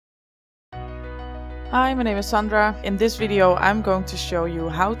Hi, my name is Sandra. In this video I'm going to show you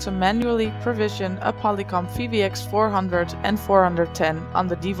how to manually provision a Polycom VVX 400 and 410 on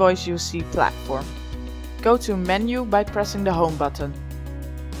the Devoice UC platform. Go to Menu by pressing the Home button.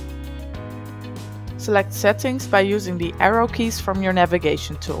 Select Settings by using the arrow keys from your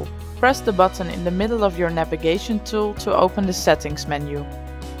navigation tool. Press the button in the middle of your navigation tool to open the Settings menu.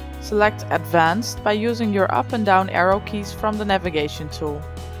 Select Advanced by using your up and down arrow keys from the navigation tool.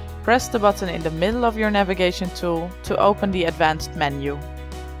 Press the button in the middle of your navigation tool to open the Advanced menu.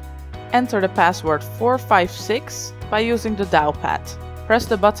 Enter the password 456 by using the dial pad. Press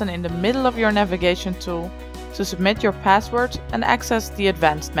the button in the middle of your navigation tool to submit your password and access the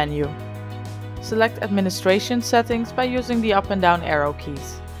Advanced menu. Select Administration Settings by using the up and down arrow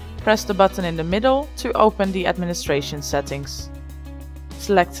keys. Press the button in the middle to open the Administration Settings.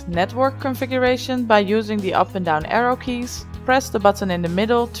 Select Network Configuration by using the up and down arrow keys. Press the button in the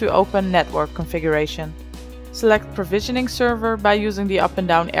middle to open Network Configuration. Select Provisioning Server by using the up and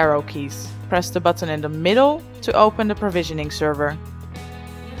down arrow keys. Press the button in the middle to open the Provisioning Server.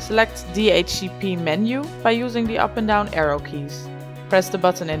 Select DHCP Menu by using the up and down arrow keys. Press the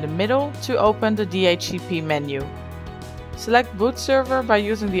button in the middle to open the DHCP menu. Select Boot Server by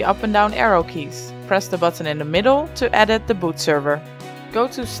using the up and down arrow keys. Press the button in the middle to edit the boot server. Go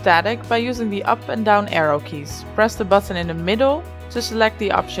to Static by using the up and down arrow keys. Press the button in the middle to select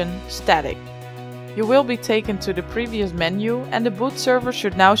the option Static. You will be taken to the previous menu and the boot server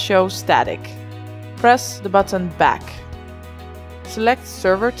should now show static. Press the button Back. Select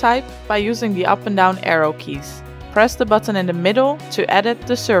Server Type by using the up and down arrow keys. Press the button in the middle to edit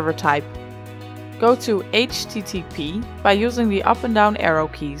the server type. Go to HTTP by using the up and down arrow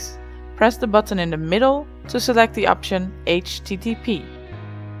keys. Press the button in the middle to select the option HTTP.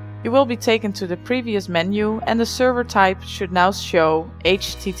 You will be taken to the previous menu and the server type should now show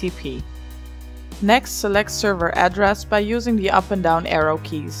HTTP. Next, select Server Address by using the up and down arrow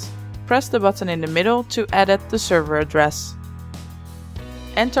keys. Press the button in the middle to edit the server address.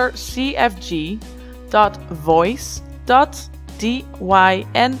 Enter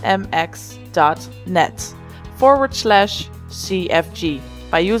cfg.voice.dynmx.net/CFG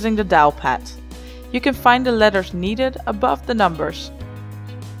by using the dial pad. You can find the letters needed above the numbers.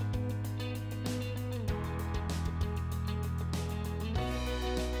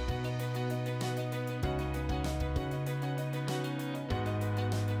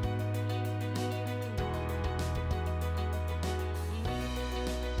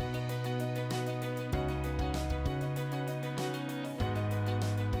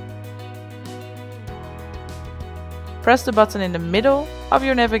 Press the button in the middle of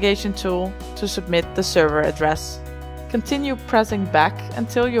your navigation tool to submit the server address. Continue pressing back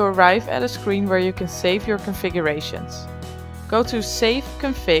until you arrive at a screen where you can save your configurations. Go to Save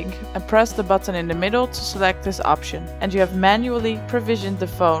Config and press the button in the middle to select this option, and you have manually provisioned the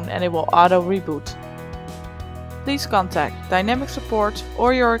phone and it will auto reboot. Please contact Dynamix support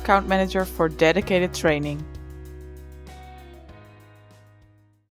or your account manager for dedicated training.